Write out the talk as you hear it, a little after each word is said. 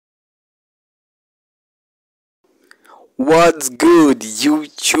What's good,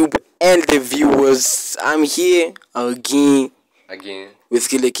 YouTube and the viewers? I'm here again with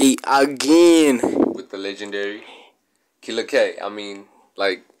Keeler K again with the legendary Keeler K.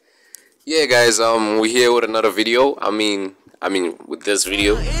 Yeah, guys. We're here with another video. With this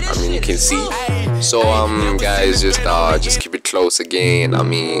video. You can see. So, guys, just keep it close again.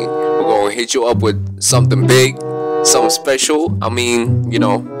 We're gonna hit you up with something big, something special. A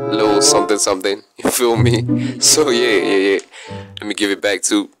little something. You feel me? So yeah. Let me give it back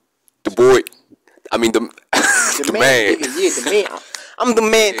to the boy. The man. Yeah, the man. I'm the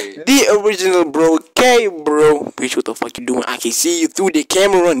man, the original bro, K bro. Bitch, what the fuck you doing? I can see you through the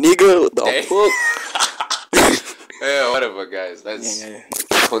camera, nigga. What the fuck? Yeah, whatever, guys. Let's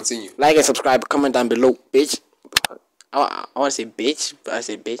continue. Like and subscribe, comment down below, bitch. I want to say bitch, but I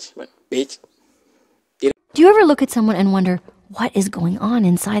say bitch, but bitch. Do you ever look at someone and wonder what is going on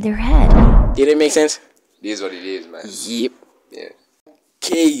inside their head? Did it make sense? It is what it is, man. Yep. Yeah.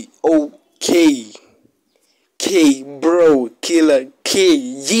 K bro, Keeler K,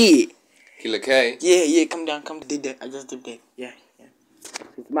 yeah. Keeler K. Yeah, come down, did that. I just did that. Yeah.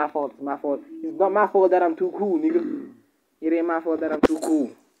 It's my fault. It's not my fault that I'm too cool, nigga. It ain't my fault that I'm too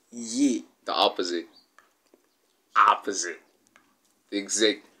cool. Yeah. The opposite. The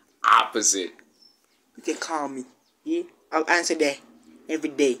exact opposite. You can call me. Yeah. I'll answer that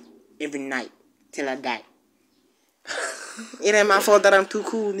every day, every night, till I die. It ain't my fault that I'm too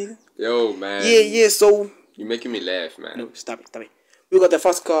cool, nigga. Yo, man. Yeah, so. You're making me laugh, man. No, stop it. We got the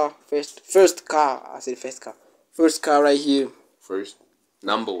first car right here. First,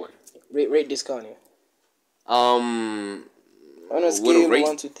 number one. Rate this car, nigga. On a scale of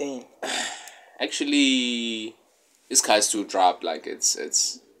 1 to 10. Actually, this car's too dropped. Like it's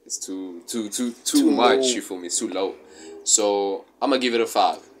too much. Low. You feel me? It's too low. So I'm gonna give it a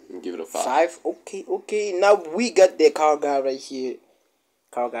 5. 5? Okay. Now we got the car guy right here.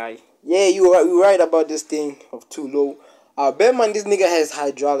 Yeah, you're right about this thing of too low. I bet man, this nigga has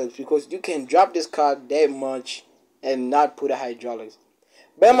hydraulics because you can drop this car that much and not put a hydraulics.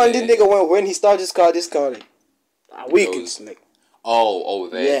 Bet man, this nigga when he started this car like weakens like.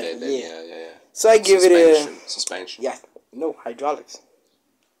 Yeah. So I give it a suspension. Yeah, no hydraulics.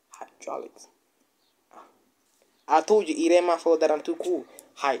 I told you it ain't my fault that I'm too cool.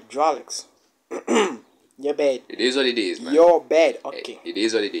 Hydraulics. You're bad. It is what it is, man. You're bad. Okay. It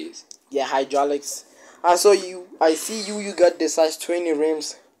is what it is. Yeah, hydraulics. I see you. You got the size 20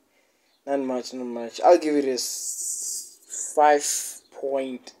 rims. Not much. I'll give it a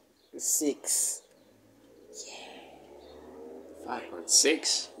 5.6. Yeah.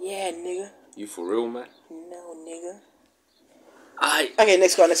 5.6. Yeah, nigga. You for real, man? No, nigga. Okay,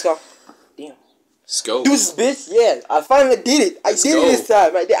 next car. Damn. Let's go. Do this, bitch. Yeah, I finally did it. I did it this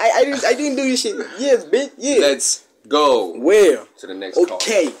time. I didn't do this shit. Yes, bitch. Yeah. Let's go. Where? To the next car.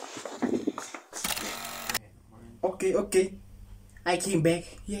 Okay. I came back.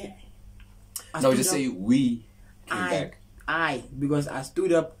 Yeah. Just say we came back. Because I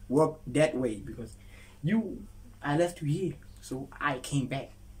stood up, walked that way because I left you here, so I came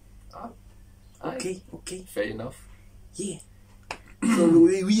back. Okay. Fair enough. Yeah. So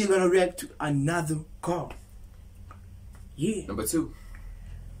we are gonna react to another car. Yeah. Number 2.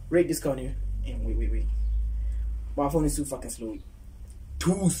 Rate this car here. And wait. My phone is too fucking slow.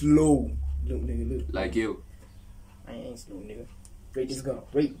 Too slow. Look, nigga, look. Like you. I ain't slow, nigga. Rate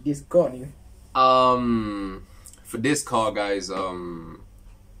this car, nigga. For this car, guys,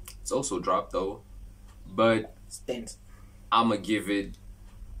 it's also dropped though, but Stands. I'ma give it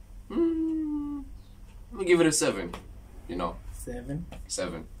a 7. 7.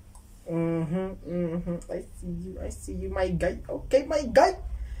 7. I see you, my guy. Okay, my guy.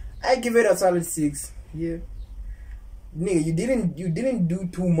 I give it a solid 6. Yeah. Nigga, you didn't do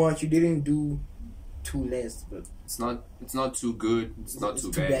too much. You didn't do too less, but it's not too good. It's not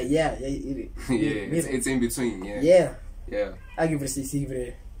too bad. Yeah. It's in between. Yeah. I give it a 6. Give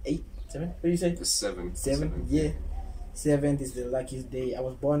it a 8, 7. What do you say? The 7. 7. Yeah. 7th is the luckiest day. I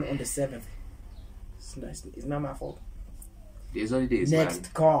was born on the 7th. It's not my fault. It is what it is.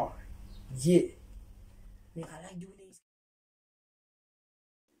 Next car. Yeah. Man, I like doing this.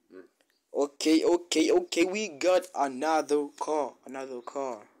 Okay. We got another car.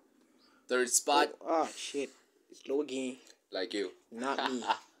 Third spot. Oh shit. It's slow again. Like you. Not me.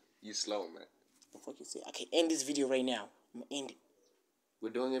 You slow, man. What the fuck you say? I can end this video right now. I'm gonna end it.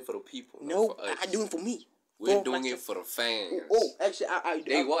 We're doing it for the people. No, I'm doing it for me. We're doing it for the fans. Actually,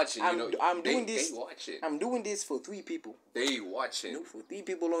 they watching. I'm doing this. They watching. I'm doing this for 3 people. They watching. No, for 3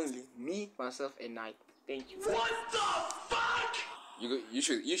 people only. Me, myself, and I. Thank you. What the fuck? You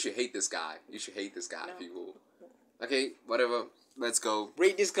should hate this guy. You should hate this guy, people. Okay, whatever. Let's go.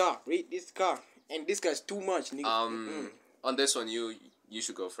 Rate this car. Rate this car. And this car is too much, nigga. On this one, you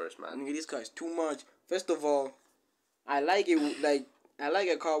should go first, man. Nigga, this car is too much. First of all, I like it. Like I like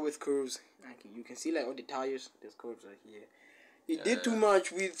a car with curves. Like you can see, like on the tires, there's curves right here. It did too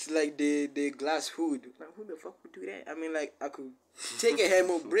much with like the glass hood. Like who the fuck would do that? I mean, like I could take a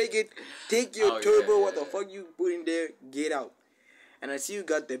hammer, break it, take your turbo. What the fuck you put in there? Get out. And I see you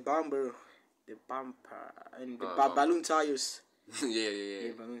got the bumper, and the balloon tires.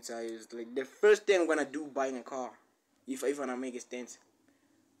 Yeah, balloon tires. Like the first thing I'm gonna do buying a car, if I wanna make a stance,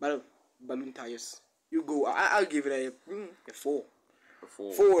 balloon tires. You go. I'll give it a 4.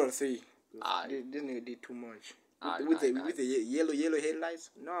 4 or 3. This nigga did too much. With the yellow headlights.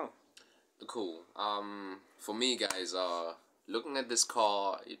 No. Cool. For me, guys, looking at this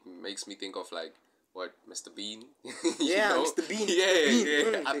car, it makes me think of like what Mr. Bean. Mr. Bean.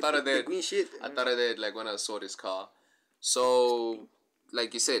 Yeah. I thought of that. The green shit. I thought of that like when I saw this car. So,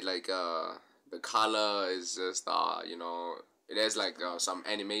 like you said, like the color is just it has like some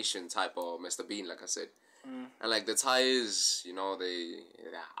animation type of Mr. Bean, like I said. And like the tires,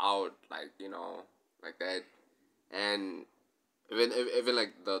 they're out like like that. And even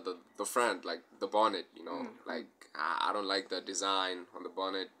like the front, like the bonnet, like I don't like the design on the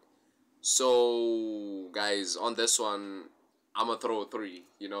bonnet. So guys, on this one, I'ma throw a 3.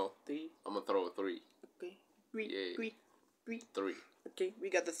 3. I'ma throw a 3. Okay. 3. 3. Okay, we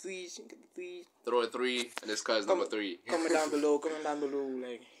got the 3s. Throw a 3, and this car is number 3. Comment down below.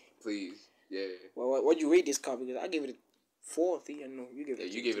 Like. Please, yeah. Well, what you rate this car? Because I give it a 4, 3. I know you give it.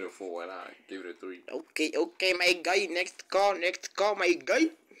 Yeah, you gave it a 4, and I gave it a 3. Okay, my guy. Next car, my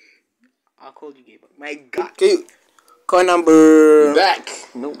guy. I called you, Gabe. My guy. Okay, car number. Back.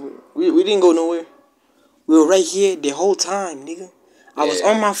 No, we didn't go nowhere. We were right here the whole time, nigga. I was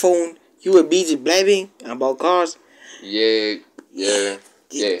on my phone. You were busy blabbing about cars. Yeah.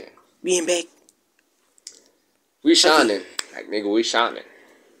 We ain't back. We shining. Like, nigga, we shining.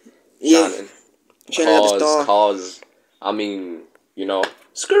 Yeah. Shining. Cars. I mean,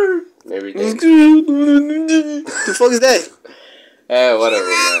 skirt and everything. The fuck is that? Whatever,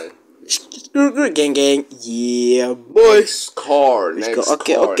 man. Gang. Yeah, boy. Next car.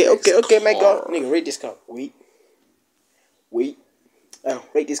 Okay, my God. Nigga, rate this car. Wait. Rate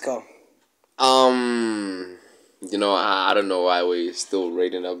this car. I don't know why we're still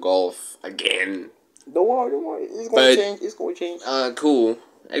rating a Golf again. Don't worry. It's gonna change. Cool.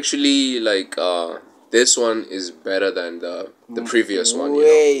 Actually, like, this one is better than the previous one.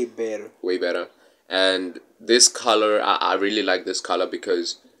 Way better. And this color, I really like this color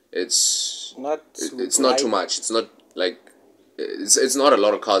because it's not too much. It's not like it's not a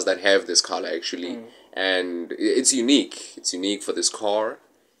lot of cars that have this color actually, and it's unique. It's unique for this car.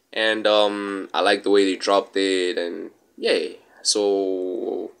 And I like the way they dropped it, and yeah,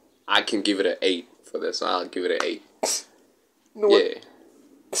 so I can give it an 8 for this. I'll give it an 8.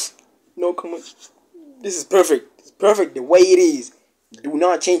 No comment. This is perfect. It's perfect the way it is. Do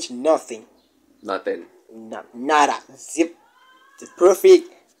not change nothing. Nothing. Nada. Zip. It's perfect.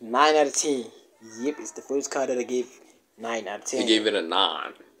 9 out of 10. Yep, it's the first car that I gave 9 out of 10. You gave it a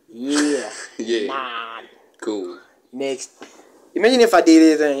 9. Yeah. Yeah. 9. Cool. Next. Imagine if I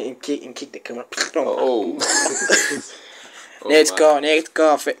did it and kick the camera. Oh. Next car.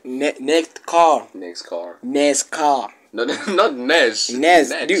 No, not Ness.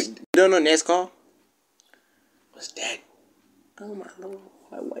 Dude, you don't know NASCAR? What's that? Oh my Lord.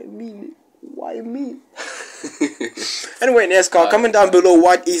 Why me? Anyway, NASCAR. Comment down below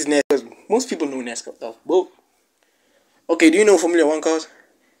what is NASCAR. Most people know NASCAR though. But okay, do you know Formula 1 cars?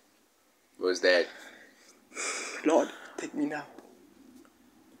 What's that? Lord, take me now.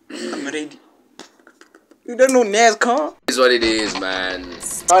 I'm ready. You don't know NASCAR? It's what it is, man.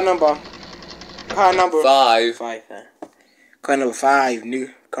 Car number 5. 5, huh? Car number 5,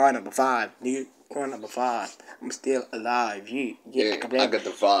 nigga. Car number 5, nigga. Car number 5. I'm still alive, yeah. I got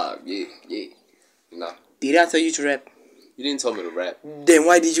the 5, yeah. No. Did I tell you to rap? You didn't tell me to rap. Then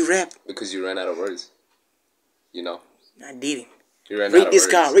why did you rap? Because you ran out of words. I didn't. You ran out of words.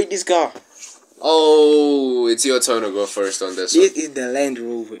 Rate this car. Oh, it's your turn to go first on this one. This is the Land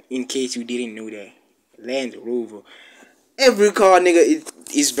Rover, in case you didn't know that. Land Rover. Every car, nigga,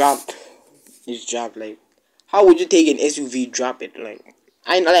 is dropped. It's dropped, like, how would you take an SUV, drop it? Like,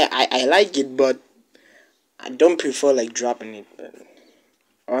 I like it, but I don't prefer, like, dropping it. But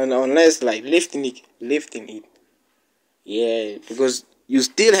unless, like, lifting it. Yeah, because you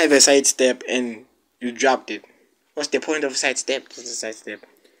still have a side step and you dropped it. What's the point of side step? What's a side step?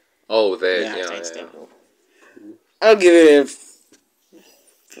 Oh, there, yeah. I'll give it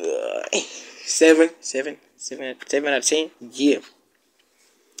a 7 out of 10. Yeah.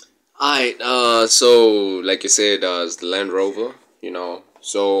 Alright, so like you said, it's the Land Rover, you know.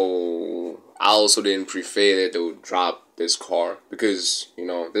 So I also didn't prefer that they would drop this car because, you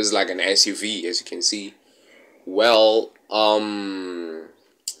know, this is like an SUV, as you can see. Well,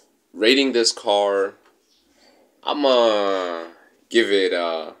 rating this car, I'ma give it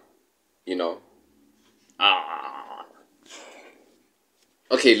you know,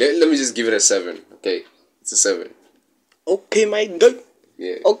 okay, let me just give it a 7. Okay, it's a 7. Okay, my guy.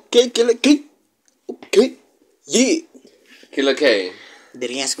 Yeah. Okay, Killer K. Okay. Yeah. Killer K.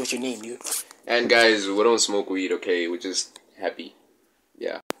 Did he ask what's your name, dude? And guys, we don't smoke weed, okay? We're just happy.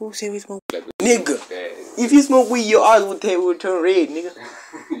 Yeah. Who said we smoke? Like, Nigga. yeah. If you smoke weed, your eyes will turn red, nigga.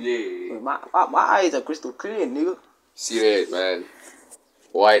 Yeah. My eyes are crystal clear, nigga. See that, man?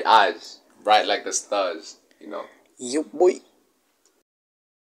 White eyes, bright like the stars, you know. Yo, boy.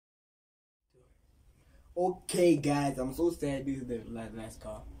 Okay, guys, I'm so sad this is the last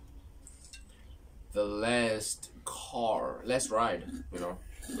car. The last ride, you know.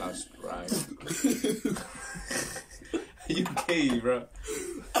 Last ride. You gay, bro.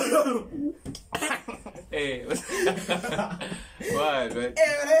 Hey, what, man?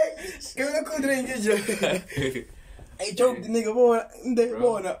 Hey, hey, choke the nigga, boy.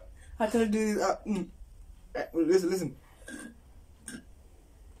 How can I do this? Listen.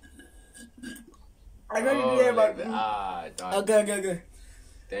 I got to do that, but okay.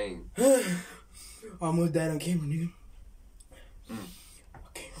 Dang. Almost died on camera, nigga.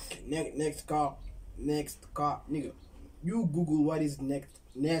 Okay. Next car, nigga. You Google what is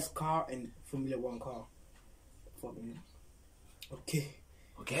next car and Formula 1 car. Fuck me. Okay.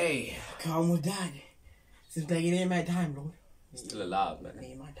 I almost died. Seems like it ain't my time, bro. Still alive, man. It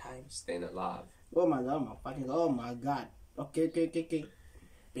ain't my time. Staying alive. Oh my god. Okay.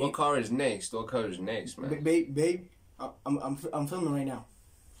 What car is next? What car is next, man? Babe, I'm filming right now.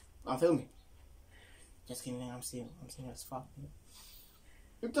 I'm filming. Just kidding, I'm seeing as fuck.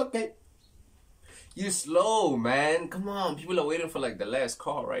 It's okay. You slow, man. Come on, people are waiting for like the last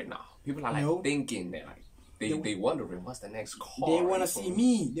car right now. People are like thinking, they're like they wondering what's the next car. They wanna see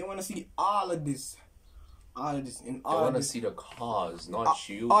me. They wanna see all of this. And they wanna see the cars, not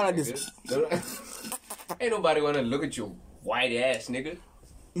you. All of this. Ain't nobody wanna look at your white ass, nigga.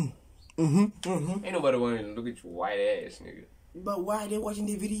 Ain't nobody wanna look at your white ass, nigga. But why they watching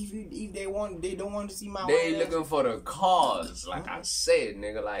the video if they don't want to see my They white looking ass? for the cars, like I said,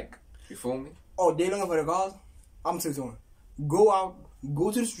 nigga. Like, you feel me? Oh, they looking for the cars? I'm saying something. Go out,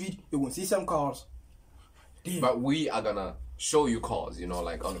 go to the street, you will see some cars. Damn. But we are gonna show you cars, you know,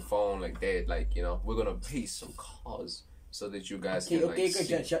 like on the phone, like that, like, you know, we're gonna paste some cars so that you guys can like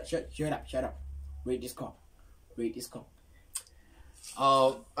see. Shut up. Rate this car.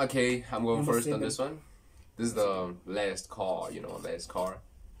 Okay, I'm going Number first 7. on this one. This is the last car, you know, last car.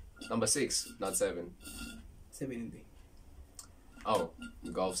 Number 6, not 7. 7. Oh,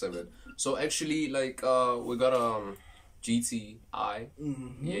 Golf 7. So actually, like, we got GTI.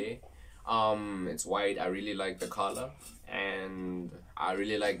 Yeah. It's white. I really like the color, and I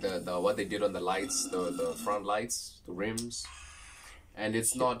really like the what they did on the lights, the front lights, the rims, and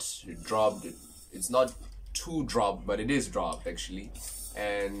it's not dropped. It's not too dropped, but it is dropped actually.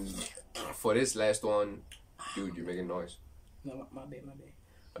 And for this last one, dude, you're making noise. No, my bad.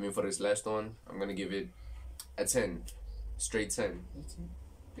 I mean, for this last one, I'm gonna give it a 10, straight 10.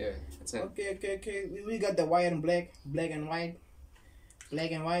 Yeah, a 10. Okay. We got the white and black and white.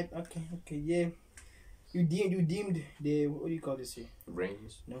 Okay, yeah. You dimmed the, what do you call this here? The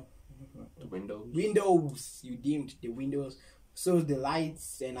rims. No. The windows. Windows. You dimmed the windows. So the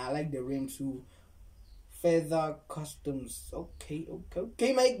lights, and I like the rim too. Feather Customs. Okay,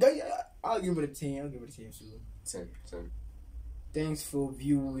 my guy. I'll give it a 10. Too. 10. Thanks for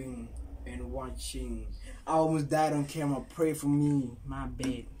viewing and watching. I almost died on camera. Pray for me. My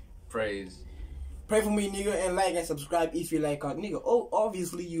bad. Praise. Pray for me, nigga, and like and subscribe if you like cars. Nigga, oh,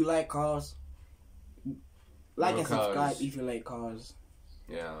 obviously you like cars. Like and subscribe if you like cars.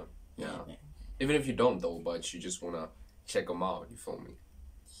 Yeah. Even if you don't, though, but you just want to check them out, you feel me?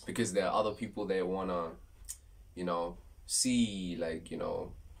 Because there are other people that want to, you know, see, like, you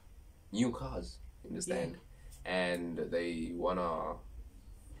know, new cars, you understand? Yeah. And they want to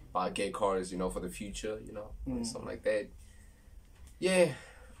get cars, you know, for the future, you know, something like that. Yeah.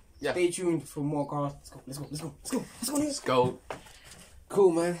 Stay tuned for more cars. Let's go.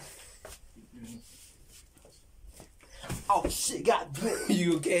 Cool, man. Oh shit, goddamn.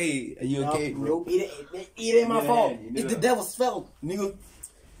 You okay? Are you okay, bro? Nope, it ain't my fault. It's the devil's fault, nigga.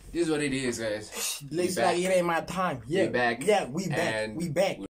 This is what it is, guys. Looks like it ain't my time. Yeah, we back. Yeah, we back. We back.